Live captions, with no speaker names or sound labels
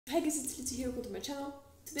Hi guys, it's Alicja here, welcome to my channel.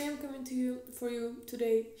 Today I'm coming to you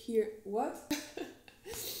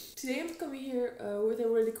Today I'm coming here with a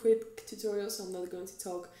really quick tutorial, so I'm not going to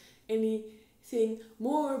talk anything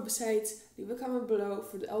more besides leave a comment below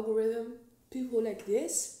for the algorithm. People like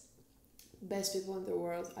this, best people in the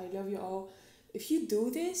world. I love you all. If you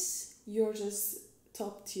do this, you're just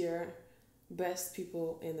top tier best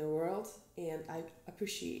people in the world, and I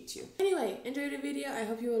appreciate you. Anyway, enjoy the video. I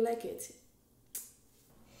hope you will like it.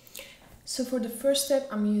 So for the first step,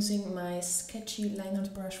 I'm using my sketchy line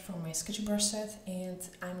art brush from my sketchy brush set, and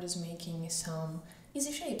I'm just making some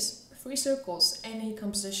easy shapes, 3 circles. Any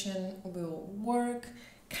composition will work,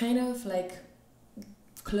 kind of like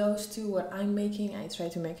close to what I'm making. I try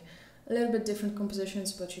to make a little bit different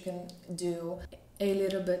compositions, but you can do a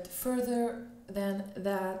little bit further than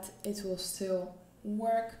that, it will still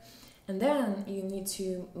work. And then you need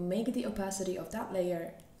to make the opacity of that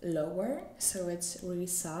layer lower so it's really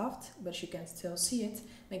soft, but you can still see it.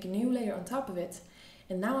 Make a new layer on top of it.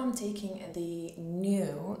 And now I'm taking the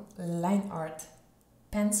new line art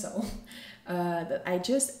pencil that I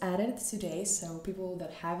just added today, so people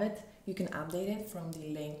that have it, you can update it from the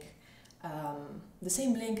link, the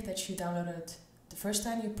same link that you downloaded the first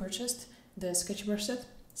time you purchased the sketchy brush set.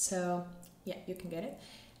 So yeah, you can get it.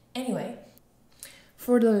 Anyway,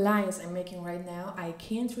 for the lines I'm making right now, I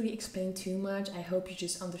can't really explain too much. I hope you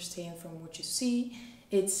just understand from what you see.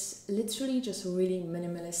 It's literally just really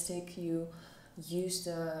minimalistic. You use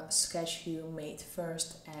the sketch you made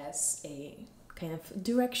first as a kind of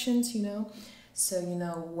directions, you know, so you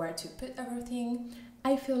know where to put everything.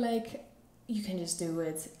 I feel like you can just do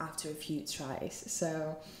it after a few tries.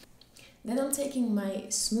 So then I'm taking my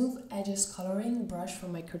smooth edges coloring brush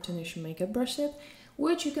from my cartoonish makeup brush set,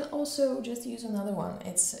 which you can also just use another one.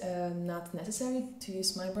 It's not necessary to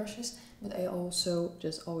use my brushes, but I also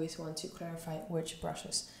just always want to clarify which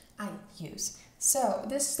brushes I use. So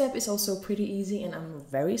this step is also pretty easy, and I'm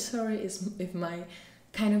very sorry if my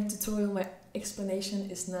kind of tutorial, my explanation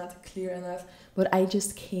is not clear enough, but I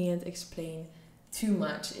just can't explain too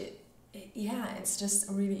much. Yeah, it's just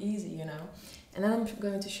really easy, you know. And then I'm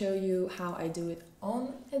going to show you how I do it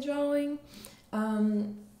on a drawing.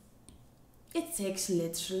 It takes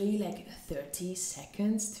literally like 30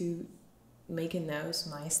 seconds to make a nose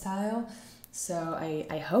my style, so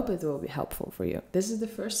I hope it will be helpful for you. This is the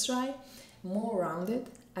first try, more rounded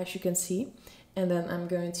as you can see, and then I'm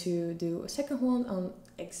going to do a second one on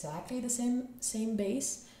exactly the same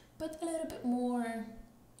base, but a little bit more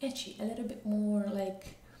edgy, a little bit more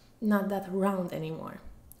like not that round anymore,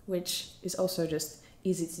 which is also just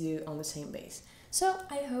easy to do on the same base. So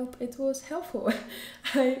I hope it was helpful.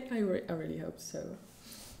 I really hope so.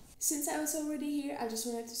 Since I was already here, I just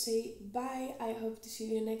wanted to say bye. I hope to see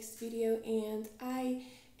you in the next video, and I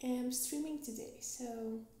am streaming today,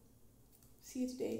 so see you today.